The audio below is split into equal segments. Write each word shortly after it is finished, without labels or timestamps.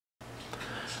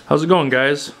How's it going,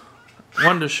 guys? I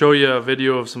wanted to show you a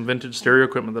video of some vintage stereo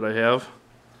equipment that I have.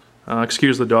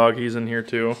 Excuse the dog, he's in here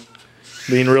too.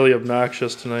 Being really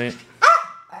obnoxious tonight.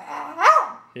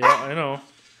 Yeah, I know.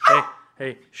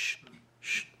 Hey, shh,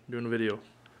 I'm doing a video.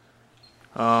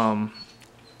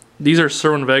 These are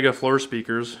Cerwin Vega floor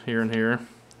speakers here and here.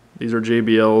 These are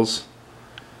JBLs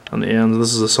on the ends.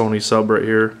 This is a Sony sub right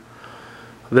here.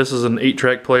 This is an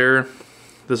 8-track player.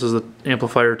 This is an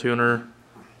amplifier tuner.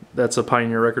 That's a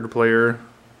Pioneer record player.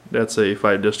 That's a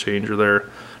 5-disc changer there.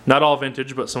 Not all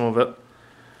vintage, but some of it.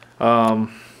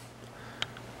 I'm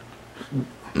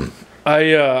kind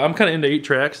of into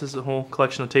 8-tracks. This is a whole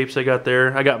collection of tapes I got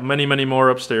there. I got many, many more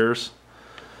upstairs.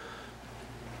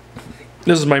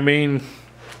 This is my main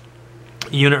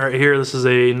unit right here. This is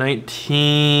a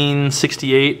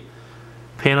 1968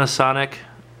 Panasonic.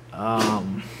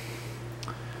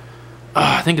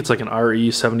 I think it's like an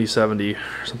RE 7070 or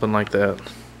something like that.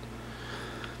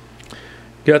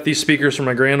 Got these speakers from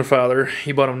my grandfather.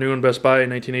 He bought them new in Best Buy in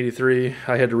 1983.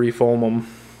 I had to refoam them.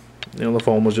 You know, the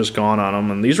foam was just gone on them,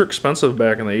 and these were expensive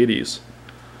back in the 80s.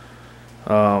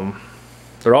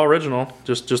 They're all original.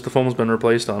 Just the foam's been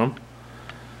replaced on them.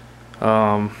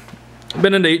 I've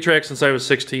been into 8-tracks since I was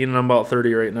 16, and I'm about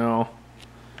 30 right now.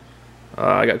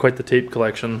 I got quite the tape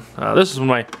collection. This is one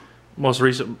of my most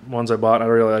recent ones I bought. I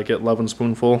really like it. 11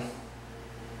 Spoonful.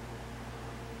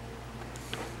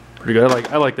 Pretty good.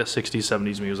 I like that 60s,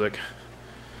 70s music.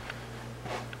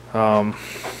 Got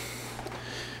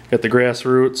the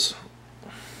Grassroots.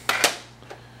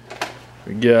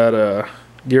 We got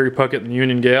Gary Puckett and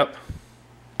Union Gap.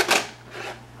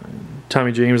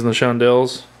 Tommy James and the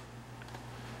Shondells.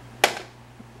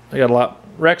 I got a lot.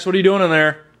 Rex, what are you doing in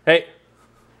there? Hey.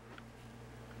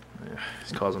 Yeah,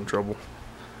 he's causing trouble.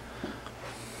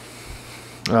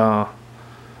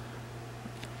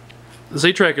 This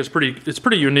 8-track is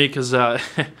pretty unique because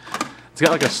it's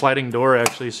got like a sliding door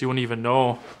actually, so you wouldn't even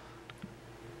know.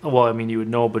 Well, I mean you would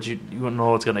know, but you wouldn't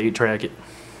know it's got an 8-track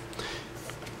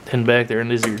pinned back there,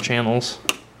 and these are your channels.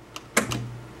 I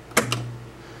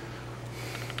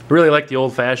really like the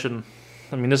old-fashioned.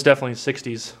 I mean, this is definitely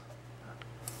 60s.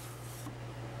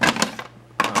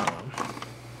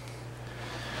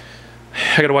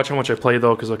 I gotta watch how much I play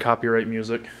though, because of copyright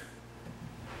music.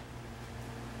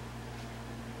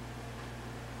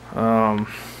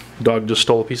 Dog just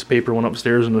stole a piece of paper, went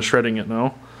upstairs, and is shredding it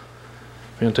now.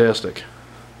 Fantastic.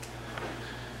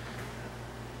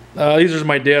 These are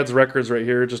my dad's records right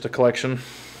here, just a collection.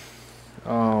 He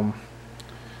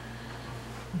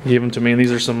gave them to me, and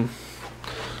these are some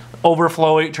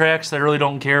overflow 8-tracks that I really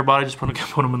don't care about. I just put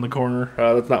them in the corner.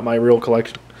 That's not my real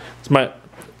collection. It's not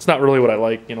really what I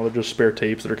like. You know, they're just spare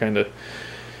tapes that are kind of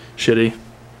shitty.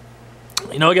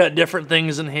 You know, I got different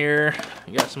things in here.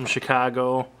 I got some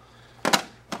Chicago.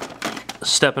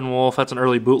 Steppenwolf, that's an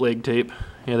early bootleg tape.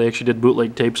 Yeah, they actually did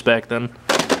bootleg tapes back then.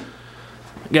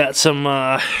 Got some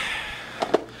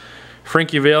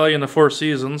Frankie Valli and the Four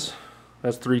Seasons.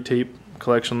 That's 3-tape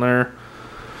collection there.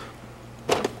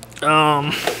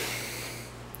 Yeah,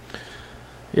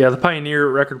 the Pioneer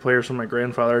record players from my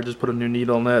grandfather. I just put a new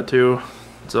needle on that too.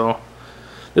 So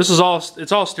this is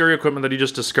it's all stereo equipment that he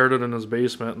just discarded in his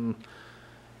basement.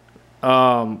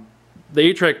 And the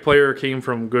 8-track player came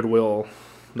from Goodwill.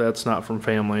 That's not from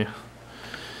family.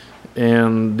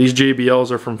 And these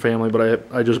JBLs are from family,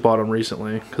 but I just bought them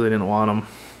recently because I didn't want them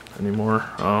anymore.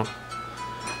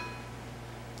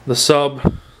 The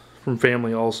sub from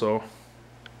family also.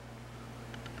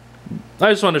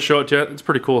 I just wanted to show it to you. It's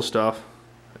pretty cool stuff.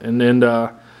 And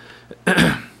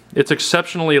it's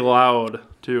exceptionally loud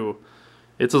too.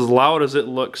 It's as loud as it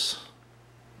looks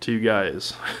to you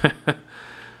guys.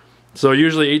 So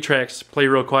usually 8-tracks play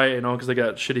real quiet, you know, because they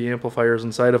got shitty amplifiers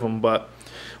inside of them. But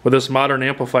with this modern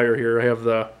amplifier here, I have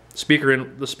the speaker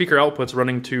outputs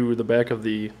running to the back of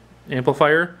the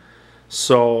amplifier,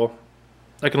 so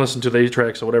I can listen to the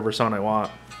 8-tracks or whatever sound I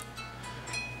want.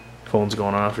 Phone's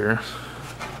going off here.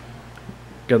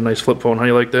 Got a nice flip phone. How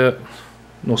you like that?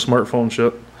 No smartphone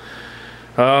shit.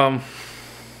 Yeah,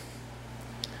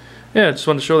 I just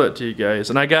wanted to show that to you guys.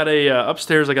 And I got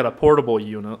upstairs I got a portable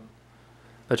unit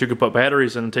that you could put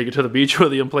batteries in and take it to the beach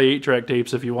with you and play 8-track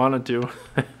tapes if you wanted to.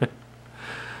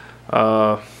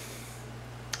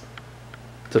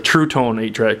 It's a True Tone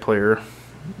 8-track player.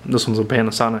 This one's a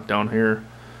Panasonic down here.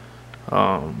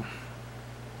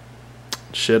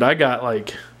 Shit, I got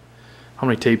like, how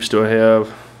many tapes do I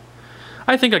have?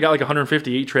 I think I got like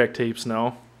 150 8-track tapes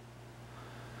now.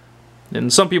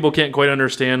 And some people can't quite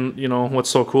understand, you know, what's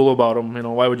so cool about them. You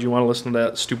know, why would you want to listen to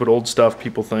that stupid old stuff,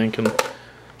 people think, and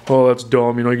oh, that's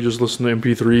dumb, you know, you can just listen to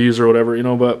MP3s or whatever, you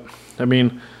know, but, I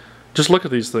mean, just look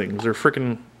at these things. They're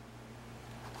freaking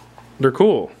They're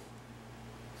cool.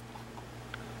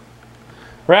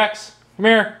 Rex, come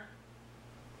here.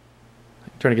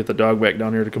 I'm trying to get the dog back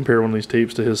down here to compare one of these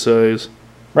tapes to his size.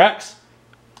 Rex!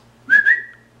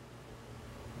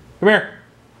 Come here.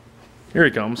 Here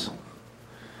he comes.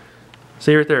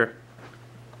 See right there.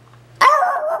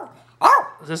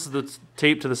 This is the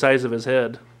tape to the size of his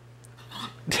head.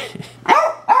 You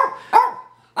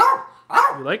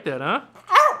like that, huh?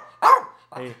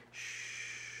 Hey.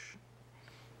 Shh.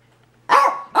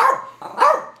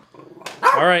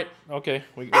 All right. Okay.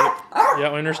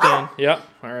 Yeah, we understand. Yep.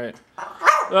 All right.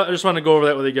 I just wanted to go over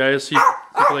that with you guys. See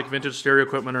if you like vintage stereo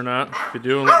equipment or not. If you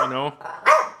do, let me know.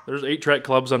 There's 8-track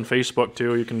clubs on Facebook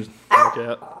too. You can look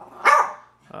at.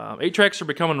 8-tracks are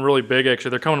becoming really big.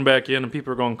 Actually, they're coming back in, and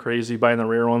people are going crazy buying the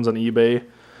rare ones on eBay.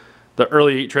 The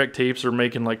early 8-track tapes are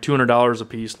making like $200 a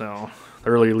piece now. The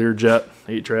early Learjet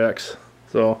 8-tracks.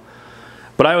 So,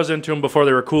 but I was into them before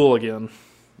they were cool again.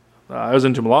 I was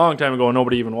into them a long time ago, and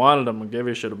nobody even wanted them and gave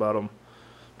a shit about them.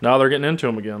 Now they're getting into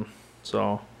them again. So,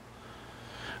 all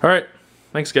right.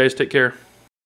 Thanks, guys. Take care.